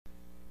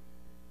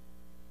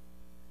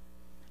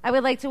I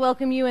would like to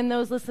welcome you and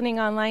those listening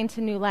online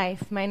to New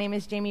Life. My name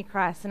is Jamie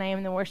Cross, and I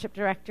am the worship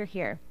director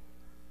here.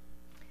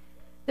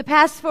 The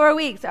past 4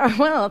 weeks are,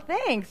 well,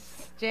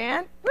 thanks,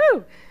 Jan.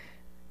 Woo!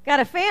 Got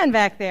a fan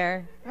back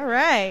there. All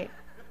right.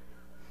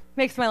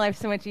 Makes my life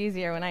so much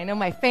easier when I know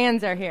my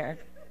fans are here.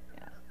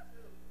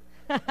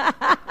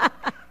 Yeah.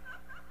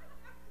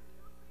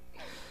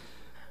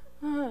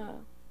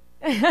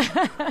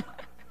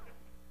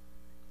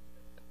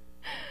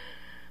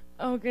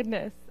 Oh,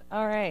 goodness.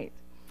 All right.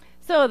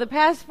 So the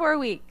past 4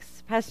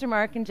 weeks, Pastor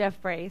Mark and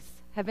Jeff Brace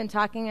have been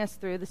talking us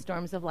through the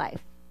storms of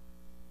life.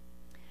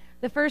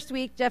 The first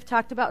week, Jeff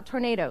talked about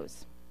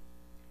tornadoes.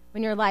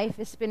 When your life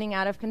is spinning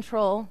out of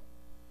control,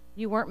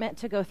 you weren't meant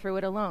to go through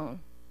it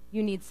alone.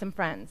 You need some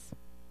friends.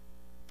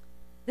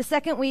 The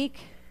second week,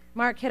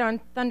 Mark hit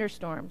on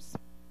thunderstorms.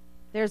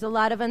 There's a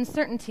lot of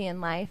uncertainty in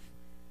life,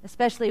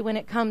 especially when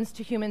it comes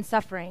to human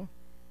suffering.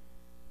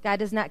 God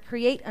does not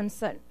create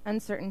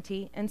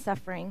uncertainty and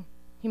suffering.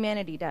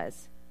 Humanity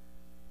does.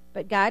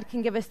 But God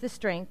can give us the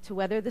strength to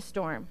weather the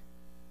storm.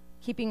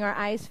 Keeping our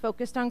eyes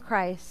focused on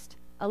Christ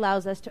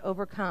allows us to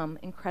overcome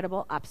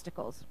incredible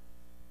obstacles.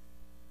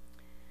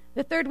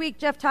 The third week,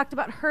 Jeff talked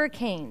about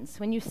hurricanes.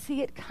 When you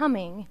see it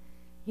coming,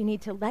 you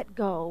need to let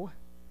go,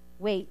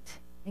 wait,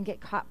 and get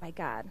caught by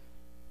God.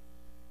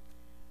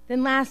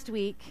 Then last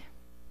week,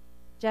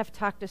 Jeff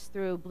talked us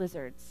through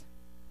blizzards,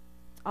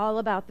 all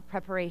about the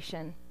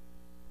preparation.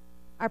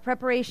 Our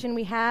preparation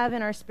we have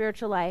in our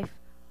spiritual life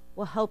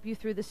will help you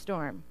through the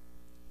storm.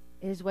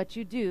 It is what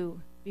you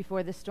do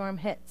before the storm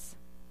hits.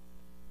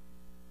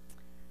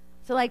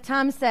 So like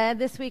Tom said,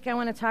 this week I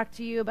want to talk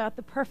to you about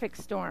the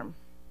perfect storm.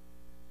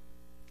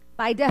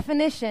 By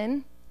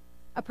definition,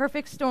 a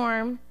perfect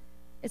storm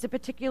is a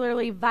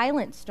particularly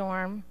violent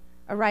storm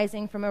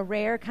arising from a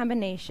rare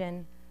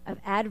combination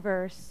of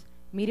adverse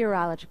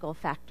meteorological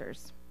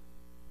factors.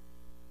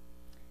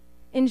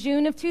 In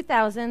June of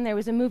 2000, there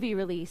was a movie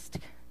released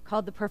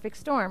called The Perfect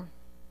Storm.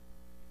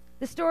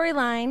 The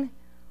storyline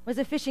was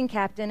a fishing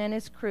captain and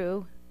his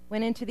crew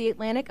went into the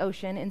Atlantic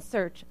Ocean in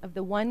search of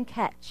the one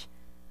catch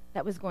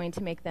that was going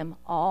to make them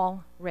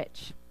all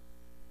rich.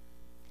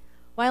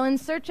 While in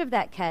search of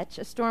that catch,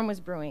 a storm was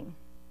brewing.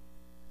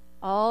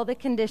 All the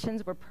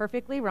conditions were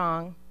perfectly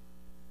wrong,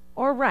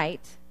 or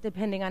right,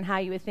 depending on how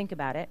you would think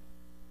about it.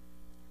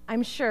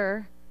 I'm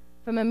sure,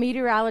 from a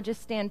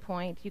meteorologist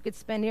standpoint, you could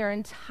spend your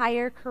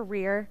entire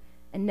career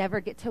and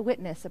never get to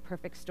witness a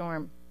perfect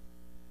storm.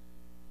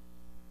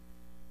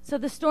 So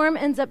the storm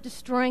ends up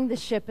destroying the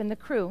ship and the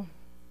crew.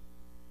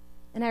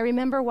 And I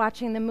remember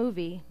watching the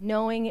movie,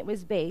 knowing it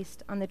was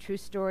based on the true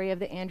story of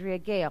the Andrea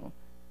Gale,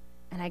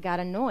 and I got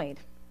annoyed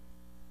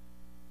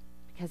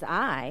because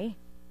I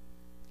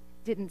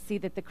didn't see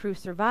that the crew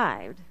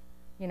survived.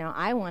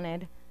 I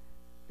wanted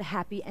the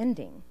happy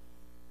ending.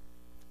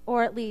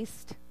 Or at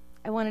least,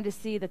 I wanted to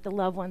see that the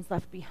loved ones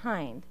left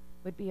behind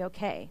would be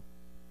okay.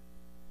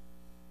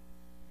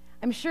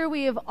 I'm sure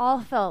we have all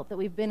felt that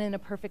we've been in a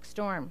perfect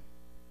storm.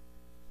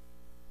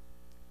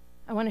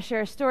 I want to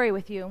share a story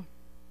with you.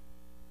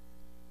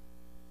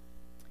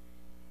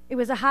 It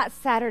was a hot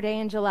Saturday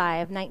in July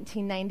of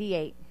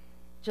 1998,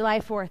 July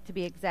 4th to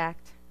be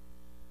exact.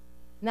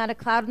 Not a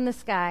cloud in the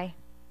sky.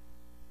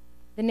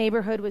 The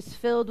neighborhood was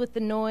filled with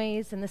the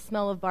noise and the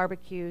smell of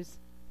barbecues.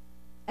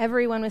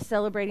 Everyone was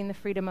celebrating the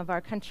freedom of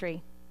our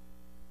country.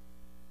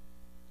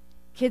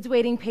 Kids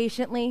waiting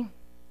patiently,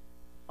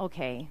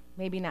 okay,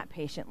 maybe not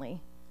patiently,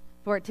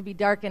 for it to be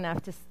dark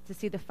enough to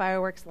see the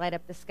fireworks light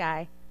up the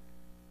sky.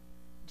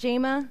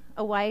 Jema,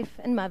 a wife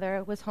and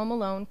mother, was home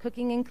alone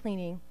cooking and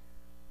cleaning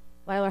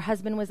while her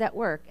husband was at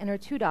work and her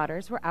 2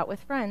 daughters were out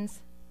with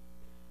friends.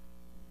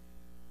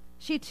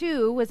 She,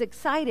 too, was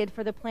excited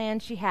for the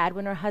plans she had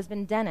when her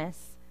husband,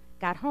 Dennis,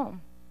 got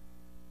home.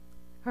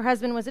 Her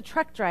husband was a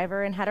truck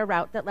driver and had a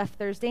route that left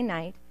Thursday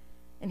night,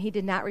 and he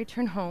did not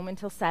return home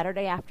until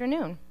Saturday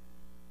afternoon.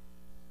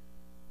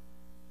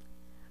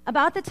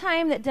 About the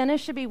time that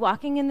Dennis should be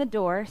walking in the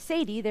door,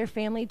 Sadie, their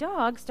family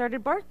dog,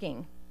 started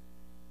barking.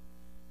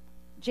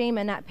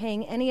 Jema, not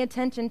paying any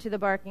attention to the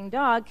barking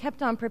dog,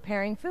 kept on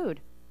preparing food.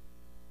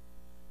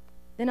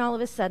 Then all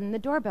of a sudden, the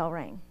doorbell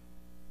rang.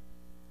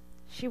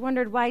 She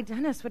wondered why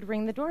Dennis would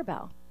ring the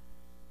doorbell.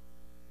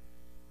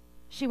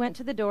 She went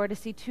to the door to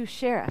see 2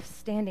 sheriffs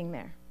standing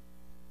there.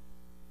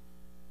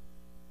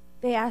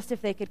 They asked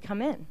if they could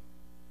come in.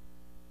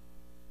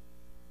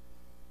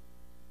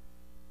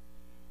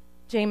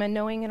 Jema,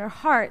 knowing in her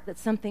heart that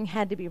something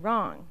had to be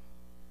wrong,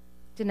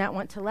 did not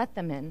want to let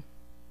them in.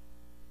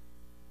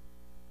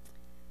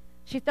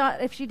 She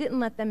thought if she didn't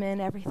let them in,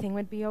 everything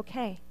would be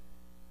okay.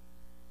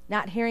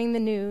 Not hearing the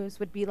news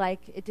would be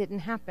like it didn't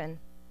happen.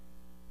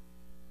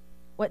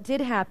 What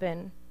did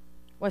happen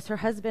was her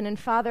husband and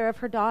father of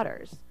her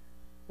daughters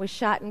was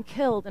shot and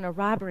killed in a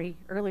robbery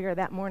earlier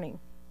that morning.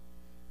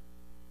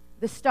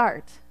 The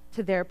start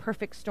to their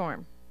perfect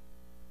storm.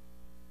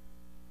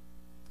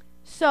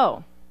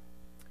 So,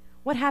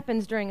 what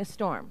happens during a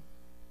storm?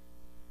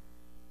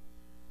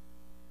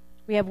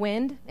 We have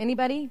wind.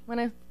 Anybody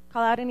want to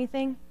call out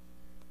anything?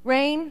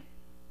 Rain?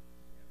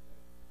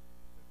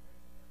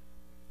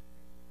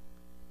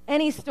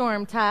 Any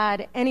storm,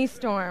 Todd, any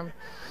storm.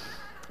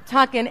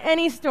 Talking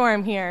any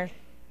storm here.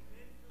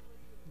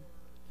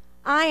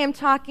 I am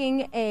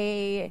talking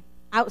a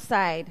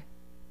outside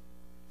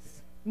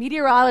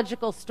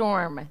meteorological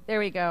storm. There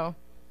we go.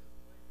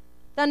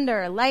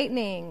 Thunder,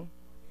 lightning.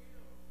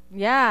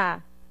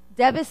 Yeah.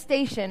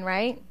 Devastation,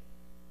 right?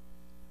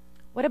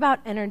 What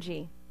about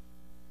energy?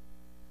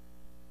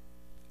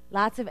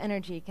 Lots of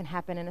energy can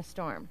happen in a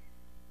storm.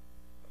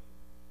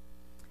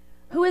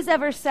 Who has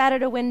ever sat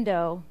at a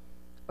window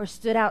or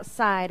stood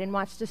outside and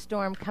watched a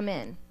storm come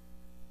in?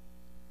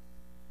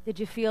 Did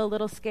you feel a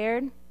little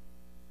scared?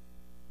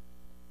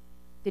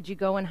 Did you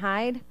go and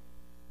hide?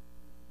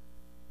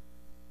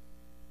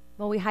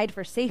 Well, we hide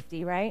for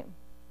safety, right?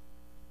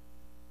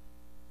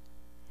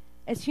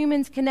 As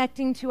humans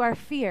connecting to our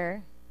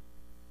fear,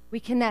 we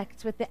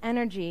connect with the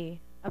energy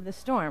of the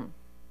storm.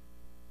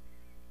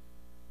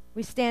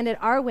 We stand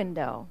at our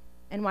window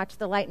and watch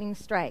the lightning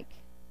strike.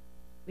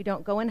 We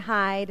don't go and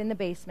hide in the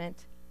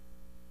basement.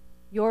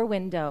 Your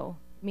window,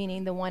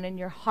 meaning the one in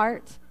your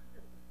heart,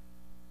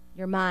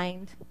 your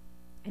mind,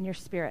 and your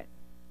spirit.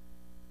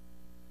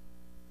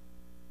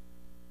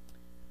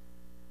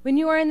 When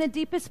you are in the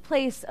deepest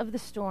place of the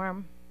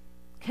storm,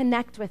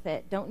 connect with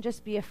it. Don't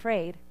just be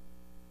afraid.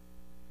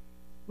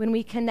 When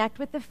we connect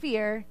with the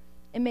fear,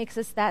 it makes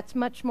us that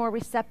much more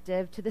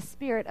receptive to the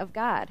Spirit of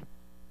God.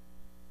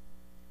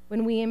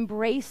 When we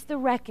embrace the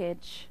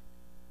wreckage,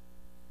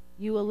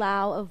 you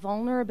allow a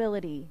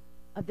vulnerability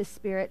of the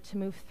Spirit to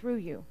move through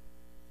you.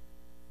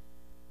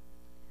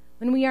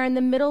 When we are in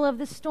the middle of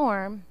the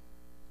storm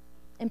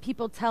and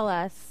people tell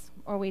us,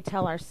 or we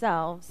tell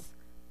ourselves,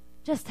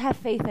 just have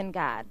faith in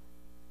God.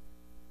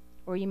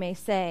 Or you may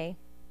say,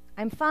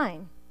 I'm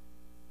fine.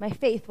 My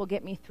faith will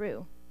get me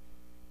through.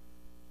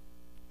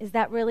 Is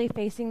that really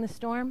facing the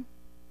storm?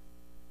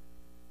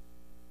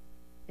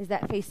 Is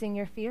that facing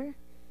your fear?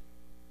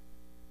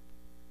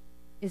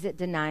 Is it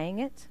denying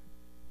it?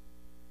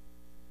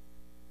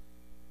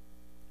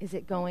 Is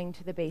it going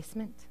to the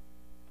basement?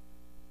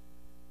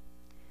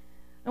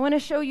 I want to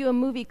show you a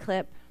movie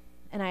clip,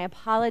 and I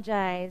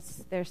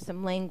apologize, there's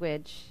some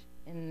language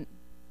in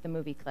the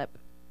movie clip.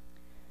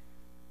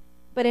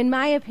 But in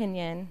my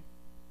opinion,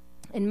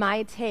 in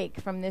my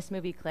take from this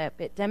movie clip,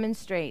 it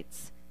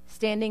demonstrates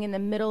standing in the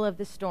middle of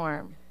the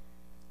storm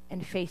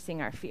and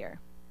facing our fear.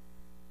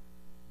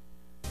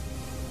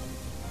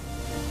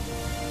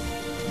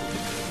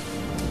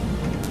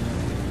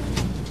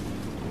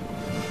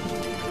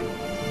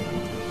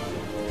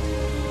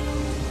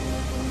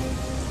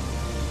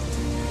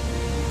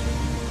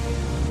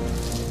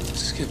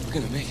 Skip, we're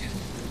gonna make it.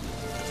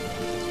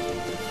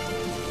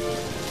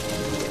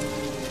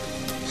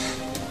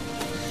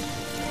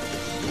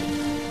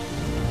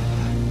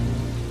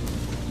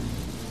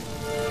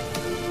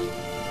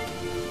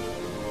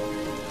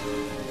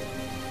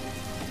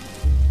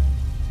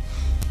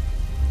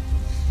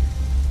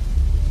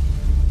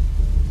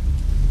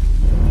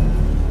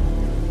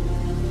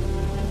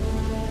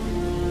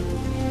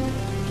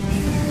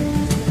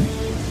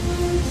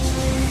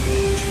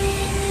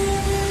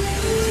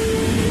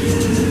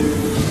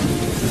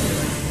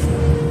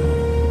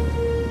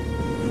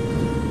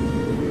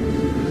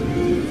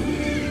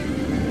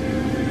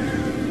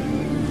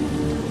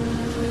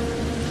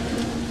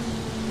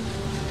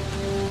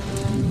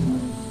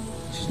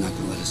 She's not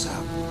gonna let us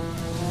out.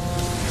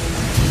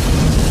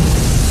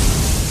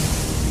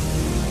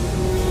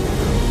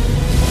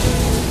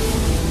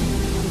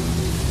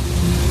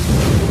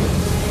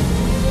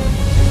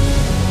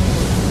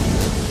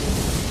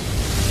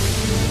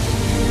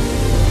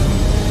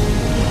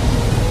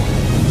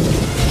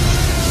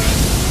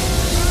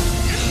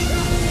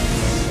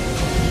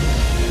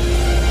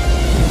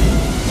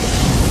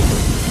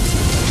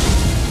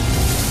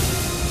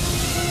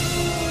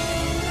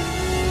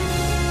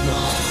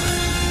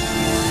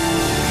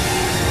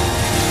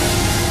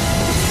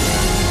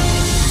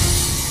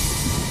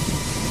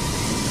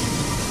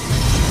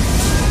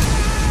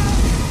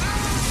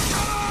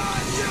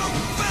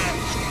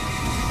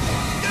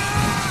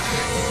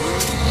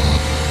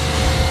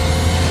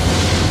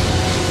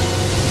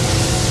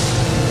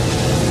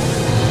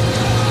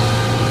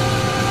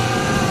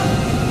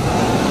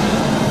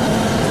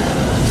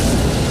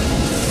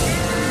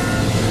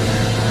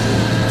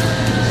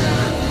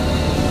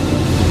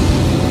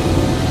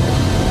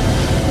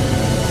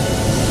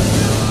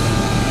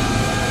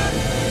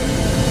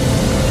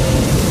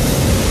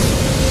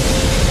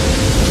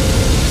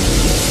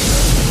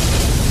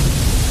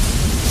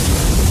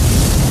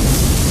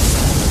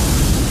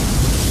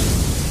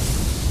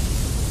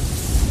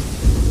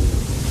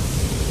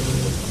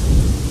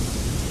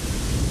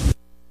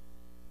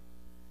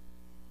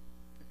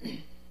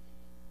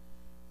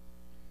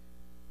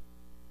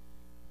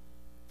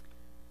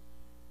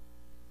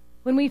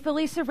 When we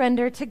fully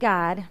surrender to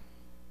God,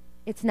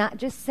 it's not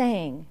just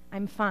saying,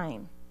 I'm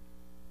fine.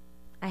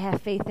 I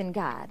have faith in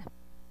God.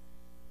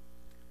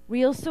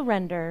 Real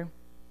surrender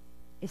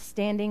is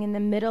standing in the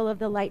middle of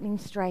the lightning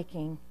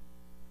striking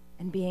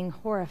and being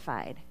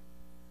horrified.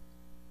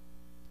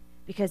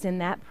 Because in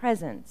that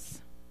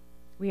presence,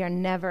 we are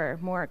never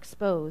more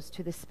exposed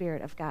to the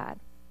Spirit of God.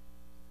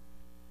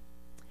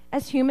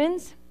 As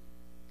humans,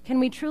 can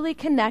we truly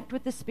connect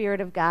with the Spirit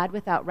of God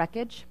without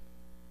wreckage?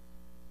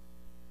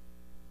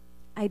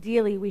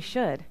 Ideally, we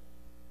should.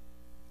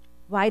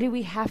 Why do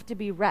we have to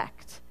be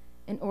wrecked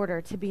in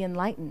order to be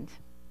enlightened?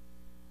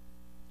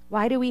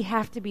 Why do we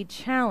have to be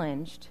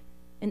challenged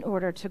in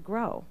order to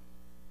grow?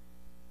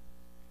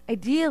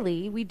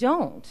 Ideally, we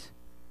don't.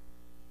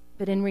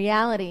 But in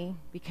reality,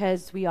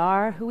 because we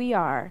are who we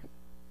are,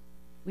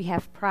 we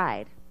have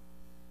pride.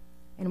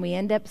 And we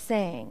end up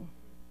saying,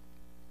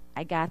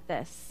 I got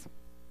this.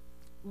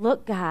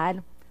 Look,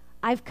 God,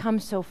 I've come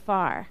so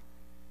far.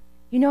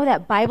 You know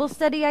that Bible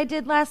study I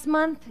did last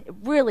month? It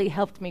really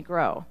helped me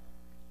grow.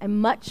 I'm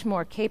much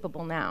more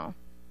capable now.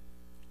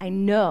 I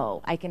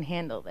know I can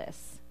handle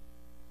this.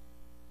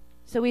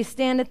 So we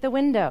stand at the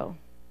window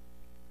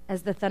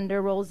as the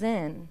thunder rolls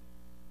in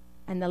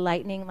and the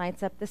lightning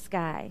lights up the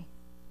sky.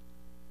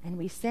 And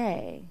we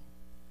say,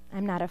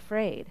 I'm not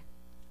afraid.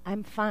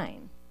 I'm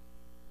fine.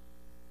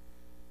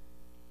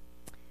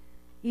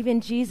 Even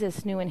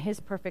Jesus knew in his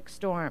perfect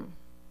storm,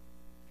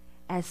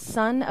 as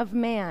Son of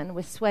Man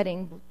was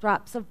sweating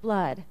drops of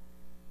blood,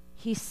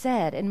 he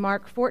said in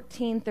Mark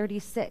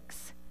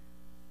 14:36,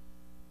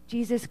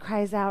 Jesus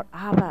cries out,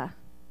 Abba,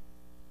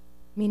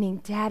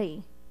 meaning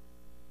Daddy.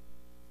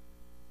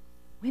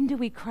 When do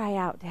we cry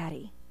out,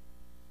 Daddy?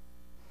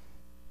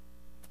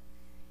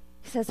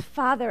 He says,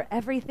 Father,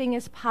 everything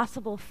is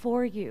possible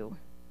for you.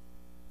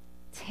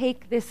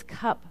 Take this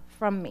cup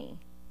from me.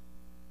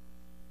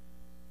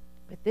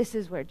 But this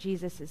is where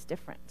Jesus is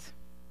different.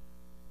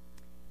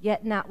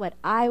 Yet not what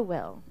I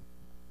will,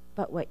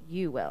 but what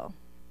you will.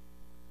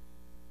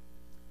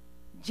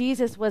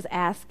 Jesus was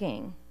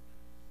asking,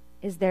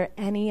 is there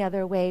any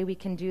other way we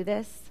can do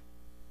this?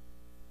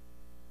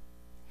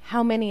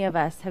 How many of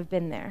us have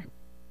been there?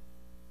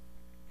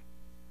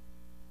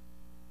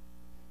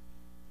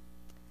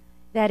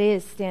 That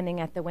is standing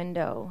at the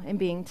window and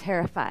being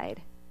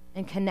terrified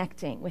and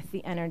connecting with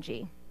the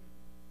energy.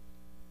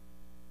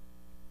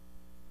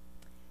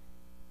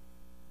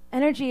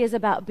 Energy is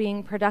about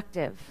being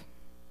productive.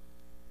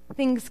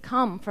 Things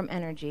come from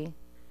energy.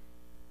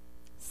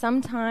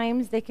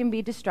 Sometimes they can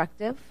be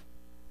destructive,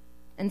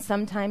 and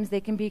sometimes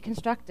they can be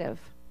constructive.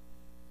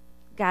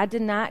 God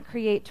did not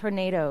create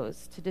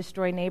tornadoes to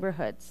destroy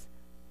neighborhoods.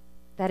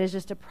 That is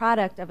just a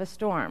product of a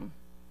storm.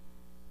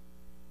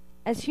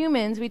 As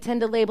humans, we tend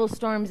to label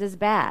storms as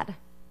bad.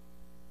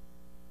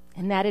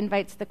 And that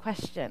invites the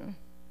question,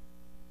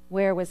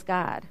 where was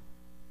God?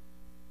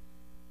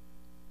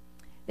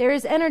 There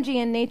is energy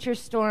in nature's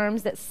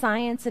storms that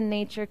science and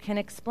nature can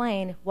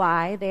explain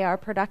why they are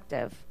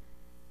productive,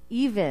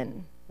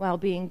 even while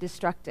being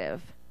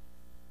destructive.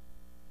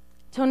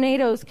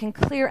 Tornadoes can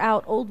clear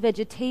out old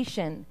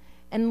vegetation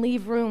and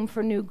leave room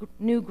for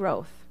new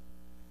growth.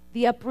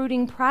 The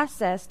uprooting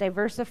process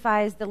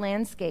diversifies the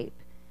landscape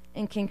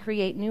and can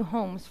create new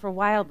homes for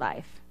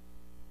wildlife.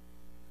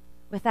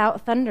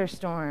 Without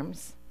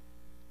thunderstorms,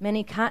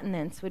 many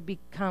continents would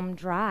become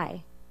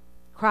dry,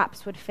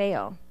 crops would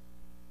fail,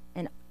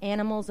 and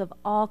animals of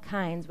all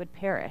kinds would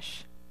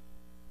perish.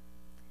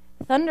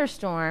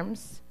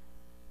 Thunderstorms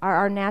are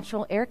our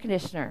natural air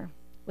conditioner.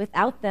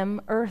 Without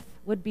them, Earth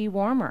would be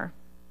warmer.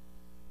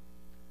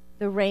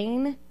 The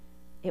rain,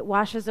 it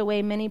washes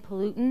away many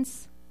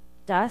pollutants,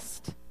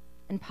 dust,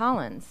 and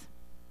pollens.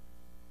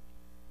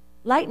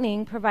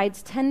 Lightning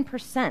provides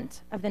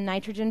 10% of the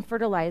nitrogen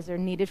fertilizer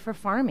needed for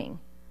farming.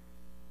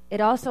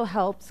 It also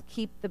helps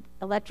keep the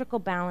electrical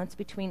balance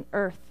between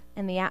Earth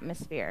and the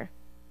atmosphere.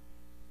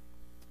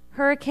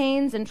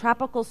 Hurricanes and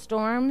tropical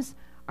storms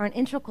are an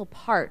integral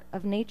part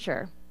of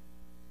nature.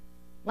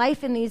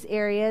 Life in these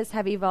areas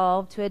have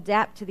evolved to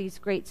adapt to these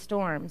great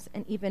storms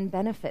and even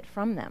benefit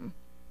from them.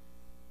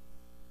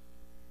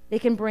 They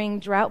can bring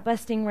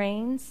drought-busting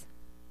rains.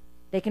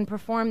 They can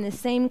perform the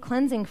same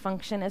cleansing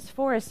function as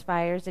forest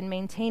fires in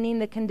maintaining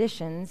the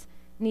conditions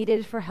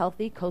needed for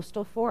healthy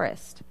coastal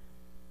forest.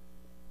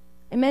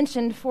 I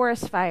mentioned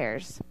forest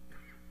fires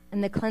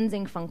and the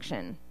cleansing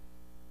function.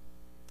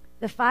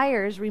 The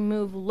fires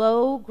remove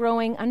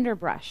low-growing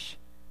underbrush.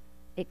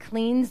 It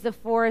cleans the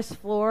forest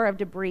floor of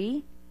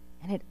debris,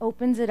 and it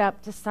opens it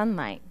up to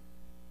sunlight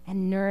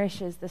and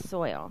nourishes the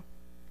soil.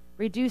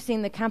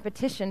 Reducing the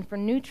competition for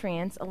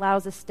nutrients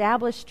allows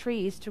established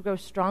trees to grow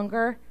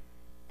stronger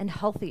and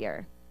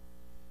healthier.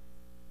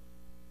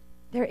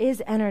 There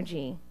is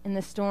energy in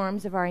the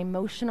storms of our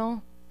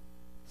emotional,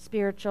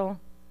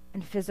 spiritual,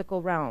 and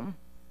physical realm.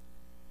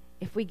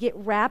 If we get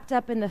wrapped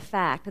up in the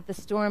fact that the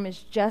storm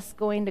is just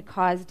going to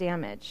cause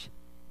damage,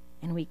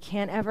 and we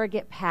can't ever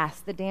get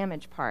past the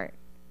damage part,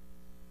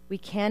 we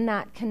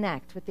cannot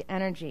connect with the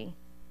energy.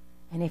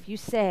 And if you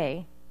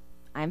say,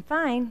 I'm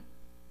fine,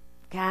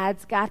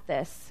 God's got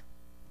this,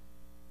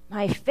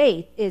 my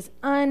faith is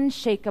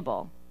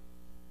unshakable,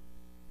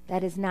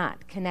 that is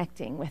not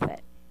connecting with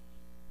it.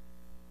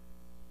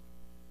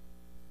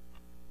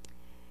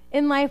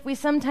 In life, we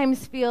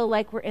sometimes feel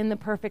like we're in the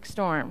perfect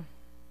storm.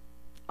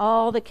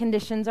 All the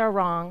conditions are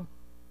wrong.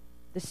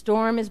 The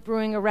storm is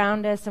brewing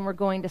around us and we're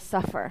going to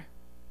suffer.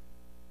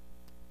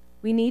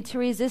 We need to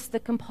resist the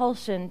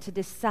compulsion to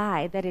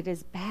decide that it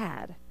is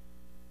bad,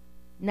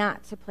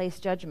 not to place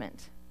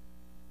judgment.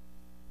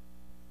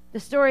 The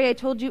story I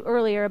told you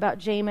earlier about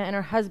Jema and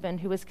her husband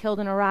who was killed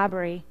in a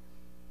robbery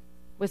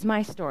was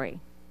my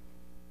story.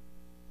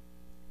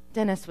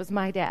 Dennis was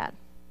my dad.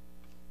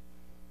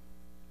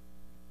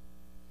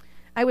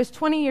 I was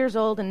 20 years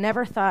old and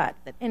never thought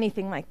that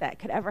anything like that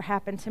could ever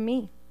happen to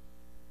me.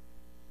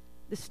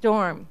 The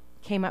storm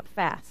came up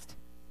fast.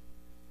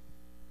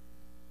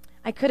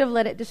 I could have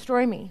let it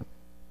destroy me.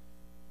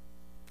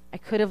 I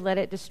could have let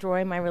it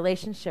destroy my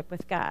relationship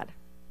with God.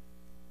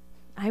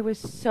 I was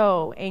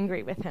so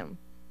angry with him.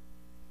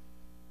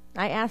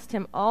 I asked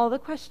him all the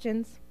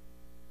questions.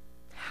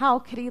 How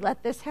could he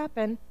let this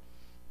happen?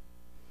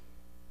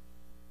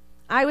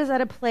 I was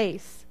at a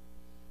place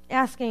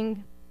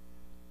asking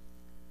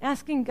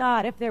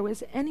God if there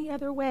was any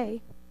other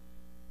way.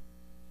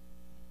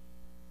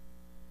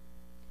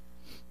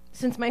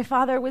 Since my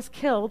father was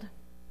killed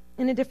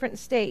in a different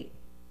state,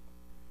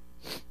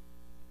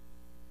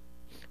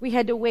 we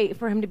had to wait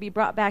for him to be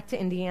brought back to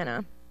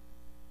Indiana.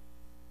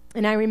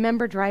 And I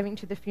remember driving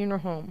to the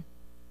funeral home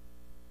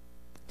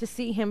to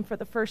see him for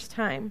the first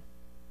time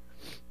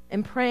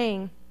and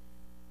praying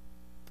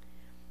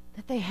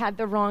that they had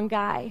the wrong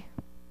guy.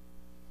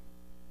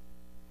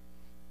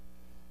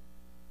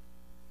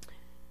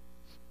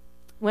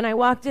 When I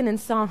walked in and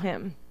saw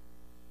him,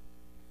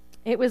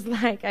 it was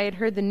like I had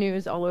heard the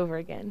news all over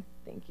again.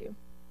 Thank you.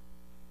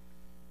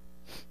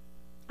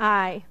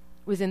 I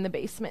was in the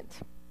basement.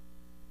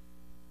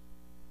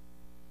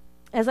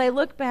 As I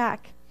look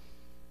back,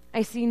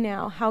 I see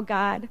now how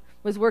God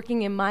was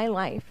working in my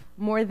life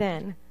more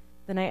than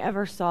I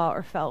ever saw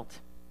or felt.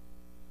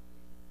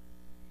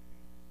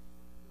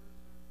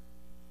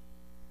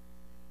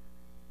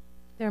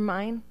 They're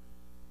mine.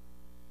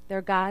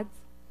 They're God's.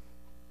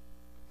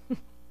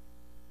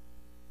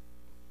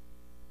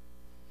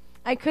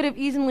 I could have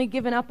easily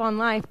given up on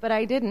life, but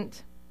I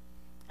didn't.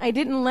 I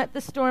didn't let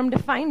the storm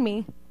define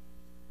me.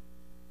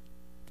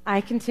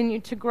 I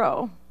continued to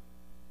grow.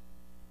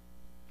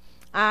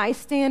 I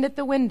stand at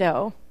the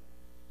window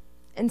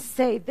and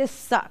say, this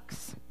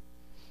sucks.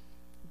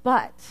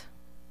 But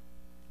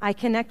I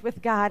connect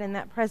with God in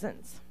that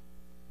presence.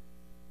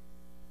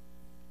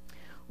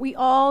 We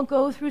all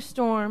go through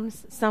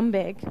storms, some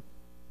big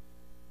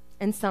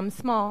and some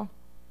small,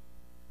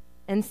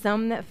 and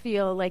some that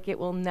feel like it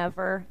will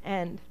never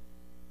end.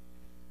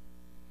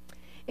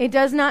 It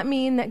does not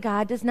mean that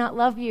God does not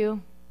love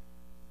you.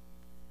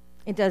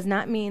 It does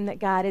not mean that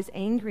God is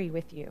angry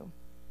with you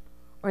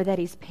or that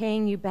he's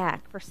paying you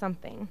back for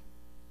something.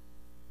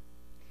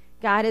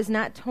 God is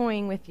not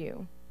toying with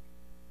you.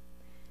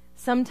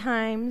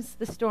 Sometimes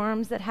the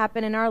storms that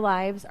happen in our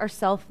lives are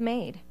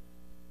self-made.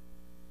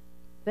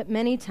 But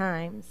many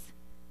times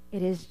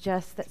it is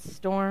just that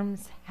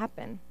storms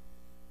happen.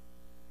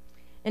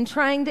 And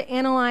trying to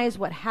analyze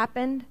what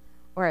happened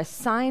or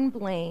assign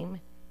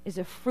blame is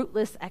a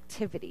fruitless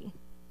activity.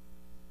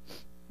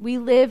 We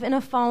live in a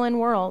fallen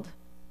world.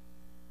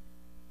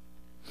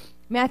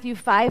 Matthew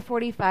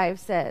 5:45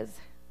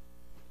 says,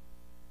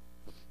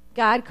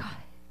 God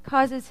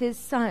causes his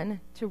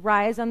sun to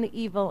rise on the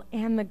evil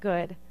and the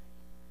good,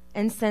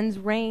 and sends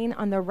rain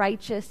on the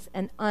righteous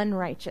and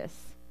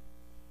unrighteous.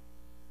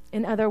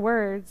 In other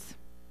words,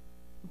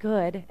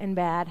 good and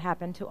bad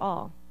happen to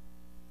all.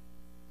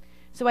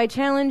 So I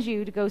challenge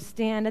you to go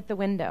stand at the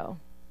window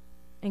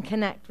and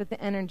connect with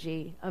the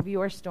energy of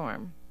your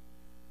storm.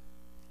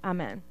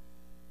 Amen.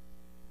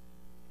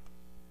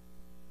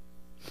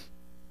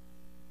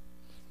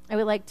 I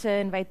would like to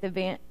invite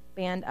the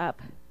band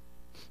up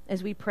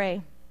as we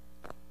pray.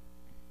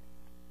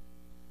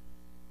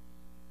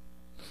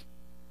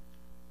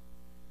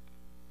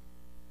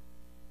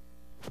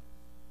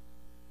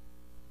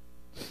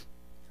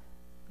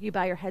 You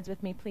bow your heads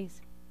with me,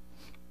 please.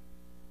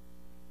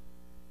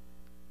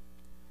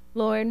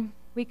 Lord,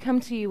 we come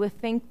to you with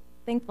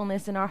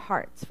thankfulness in our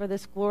hearts for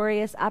this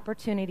glorious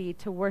opportunity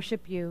to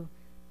worship you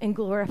and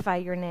glorify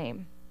your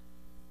name.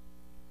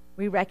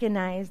 We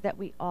recognize that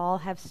we all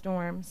have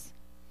storms.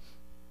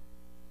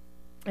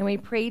 And we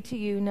pray to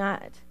you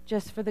not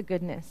just for the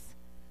goodness.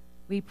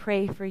 We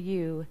pray for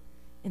you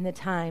in the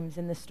times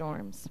and the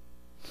storms.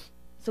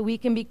 So we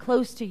can be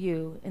close to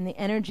you in the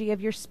energy of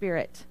your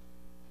Spirit.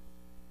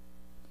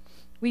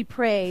 We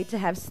pray to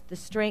have the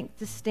strength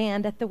to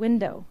stand at the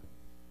window.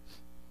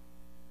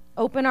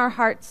 Open our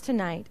hearts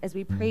tonight as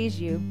we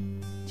praise you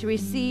to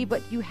receive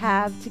what you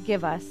have to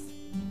give us.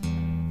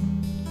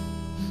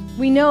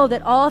 We know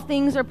that all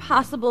things are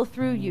possible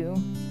through you,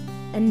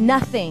 and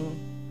nothing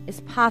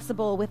is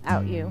possible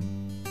without you.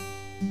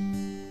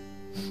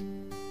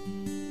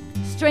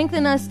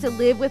 Strengthen us to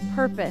live with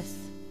purpose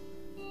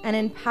and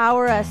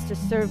empower us to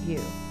serve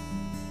you,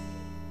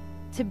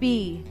 to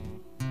be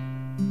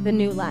the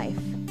new life.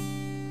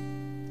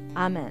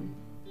 Amen.